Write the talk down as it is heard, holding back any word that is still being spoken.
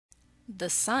The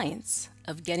Science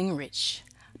of Getting Rich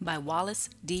by Wallace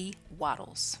D.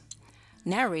 Wattles.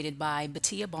 Narrated by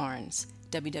Bettia Barnes,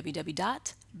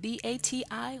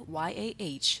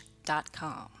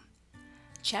 www.batiyah.com.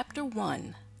 Chapter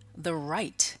 1. The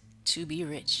Right to be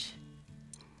Rich.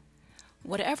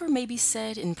 Whatever may be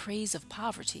said in praise of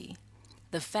poverty,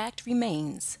 the fact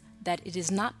remains that it is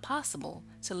not possible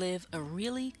to live a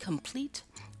really complete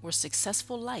or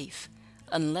successful life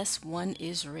unless one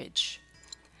is rich.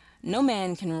 No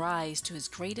man can rise to his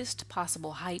greatest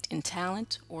possible height in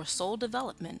talent or soul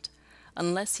development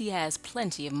unless he has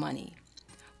plenty of money.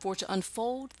 For to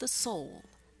unfold the soul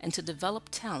and to develop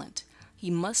talent,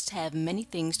 he must have many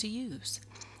things to use,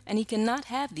 and he cannot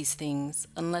have these things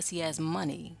unless he has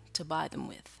money to buy them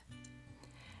with.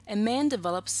 A man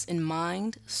develops in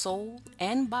mind, soul,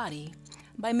 and body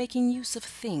by making use of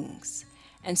things,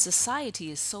 and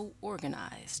society is so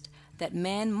organized that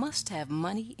man must have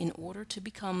money in order to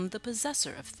become the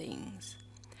possessor of things.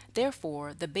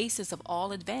 Therefore, the basis of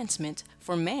all advancement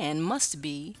for man must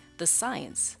be the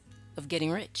science of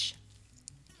getting rich.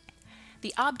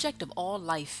 The object of all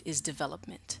life is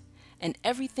development, and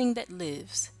everything that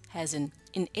lives has an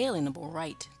inalienable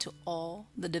right to all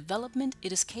the development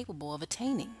it is capable of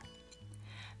attaining.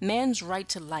 Man's right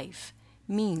to life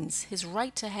means his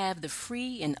right to have the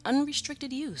free and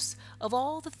unrestricted use of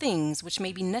all the things which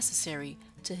may be necessary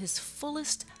to his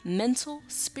fullest mental,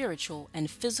 spiritual, and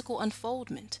physical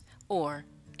unfoldment, or,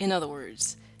 in other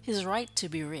words, his right to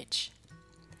be rich.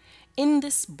 In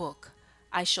this book,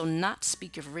 I shall not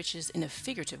speak of riches in a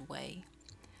figurative way.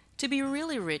 To be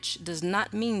really rich does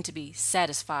not mean to be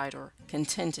satisfied or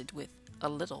contented with a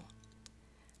little.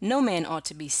 No man ought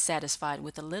to be satisfied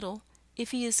with a little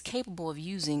if he is capable of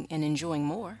using and enjoying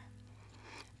more.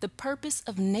 The purpose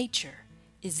of nature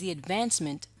is the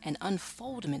advancement and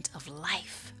unfoldment of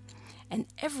life, and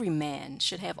every man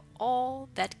should have all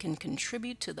that can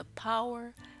contribute to the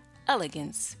power,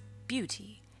 elegance,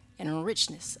 beauty, and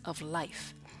richness of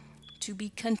life. To be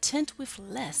content with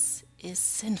less is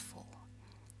sinful.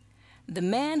 The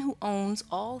man who owns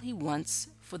all he wants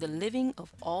for the living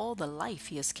of all the life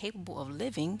he is capable of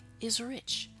living is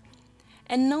rich.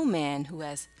 And no man who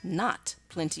has not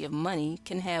plenty of money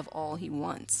can have all he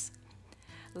wants.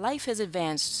 Life has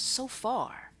advanced so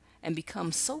far and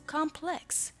become so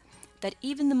complex that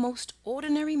even the most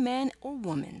ordinary man or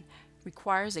woman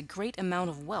requires a great amount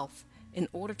of wealth in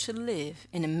order to live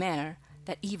in a manner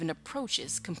that even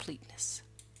approaches completeness.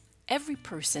 Every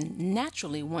person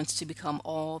naturally wants to become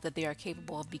all that they are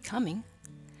capable of becoming.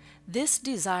 This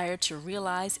desire to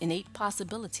realize innate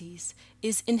possibilities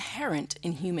is inherent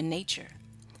in human nature.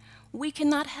 We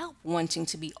cannot help wanting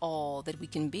to be all that we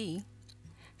can be.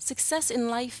 Success in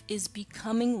life is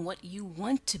becoming what you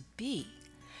want to be.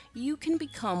 You can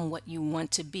become what you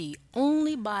want to be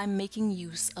only by making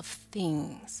use of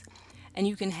things. And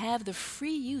you can have the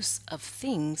free use of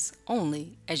things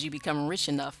only as you become rich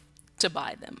enough to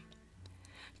buy them.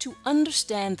 To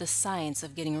understand the science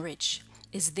of getting rich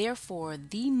is therefore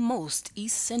the most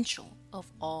essential of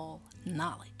all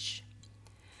knowledge.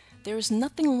 There is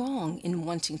nothing wrong in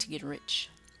wanting to get rich.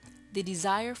 The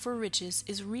desire for riches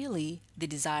is really the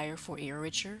desire for a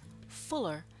richer,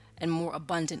 fuller, and more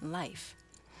abundant life,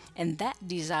 and that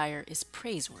desire is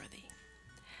praiseworthy.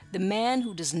 The man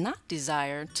who does not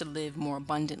desire to live more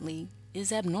abundantly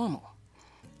is abnormal,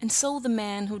 and so the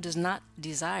man who does not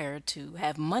desire to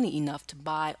have money enough to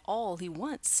buy all he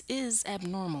wants is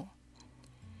abnormal.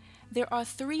 There are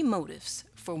three motives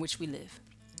for which we live.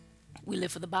 We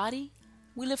live for the body,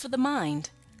 we live for the mind,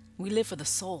 we live for the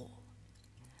soul.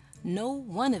 No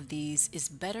one of these is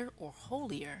better or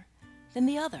holier than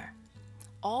the other.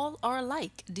 All are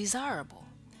alike desirable,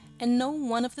 and no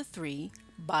one of the three,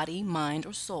 body, mind,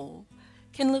 or soul,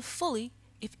 can live fully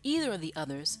if either of the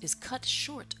others is cut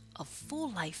short of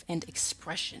full life and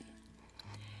expression.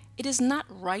 It is not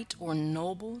right or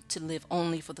noble to live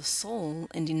only for the soul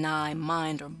and deny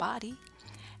mind or body,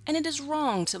 and it is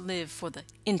wrong to live for the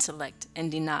intellect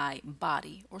and deny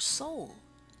body or soul.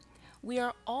 We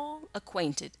are all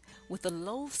acquainted with the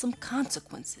loathsome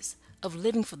consequences of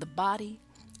living for the body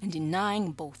and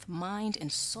denying both mind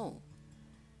and soul.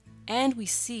 And we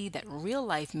see that real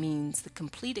life means the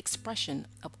complete expression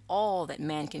of all that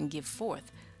man can give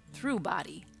forth through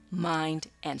body, mind,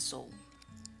 and soul.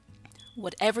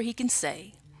 Whatever he can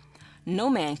say, no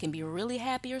man can be really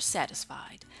happy or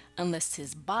satisfied unless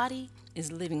his body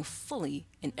is living fully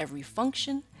in every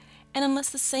function, and unless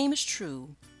the same is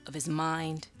true of his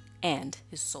mind and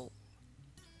his soul.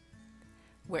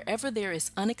 Wherever there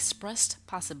is unexpressed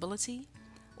possibility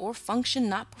or function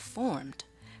not performed,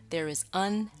 there is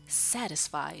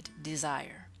unsatisfied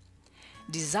desire.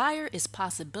 Desire is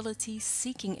possibility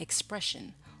seeking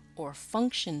expression or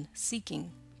function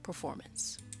seeking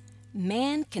performance.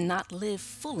 Man cannot live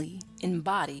fully in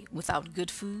body without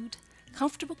good food,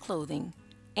 comfortable clothing,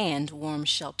 and warm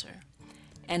shelter,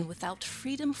 and without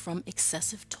freedom from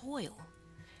excessive toil.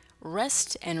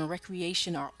 Rest and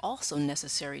recreation are also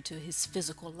necessary to his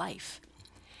physical life.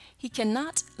 He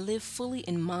cannot live fully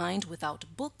in mind without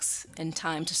books and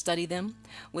time to study them,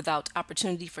 without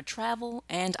opportunity for travel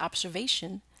and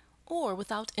observation, or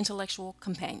without intellectual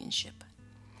companionship.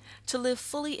 To live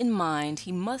fully in mind,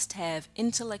 he must have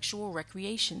intellectual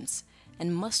recreations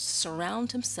and must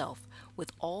surround himself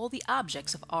with all the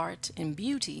objects of art and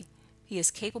beauty he is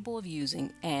capable of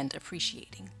using and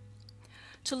appreciating.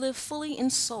 To live fully in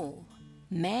soul,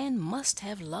 man must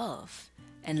have love,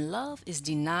 and love is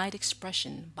denied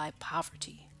expression by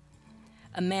poverty.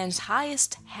 A man's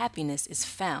highest happiness is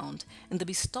found in the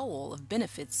bestowal of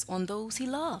benefits on those he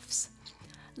loves.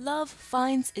 Love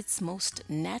finds its most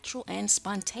natural and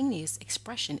spontaneous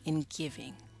expression in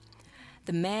giving.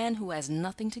 The man who has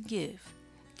nothing to give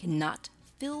cannot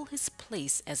fill his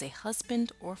place as a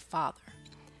husband or father,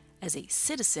 as a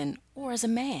citizen or as a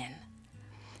man.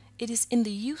 It is in the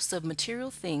use of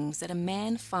material things that a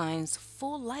man finds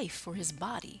full life for his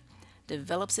body,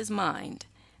 develops his mind,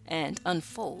 and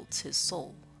unfolds his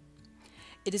soul.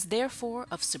 It is therefore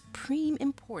of supreme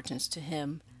importance to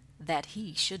him that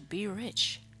he should be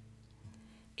rich.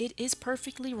 It is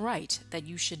perfectly right that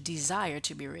you should desire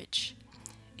to be rich.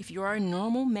 If you are a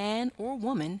normal man or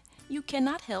woman, you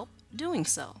cannot help doing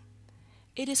so.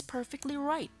 It is perfectly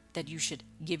right that you should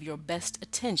give your best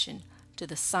attention to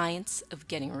the science of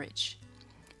getting rich,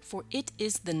 for it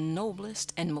is the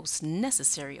noblest and most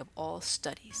necessary of all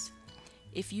studies.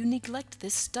 If you neglect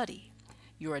this study,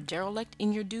 you are derelict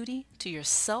in your duty to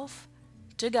yourself,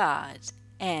 to God,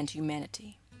 and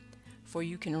humanity, for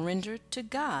you can render to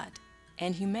God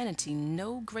and humanity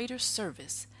no greater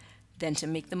service than to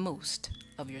make the most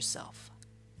of yourself.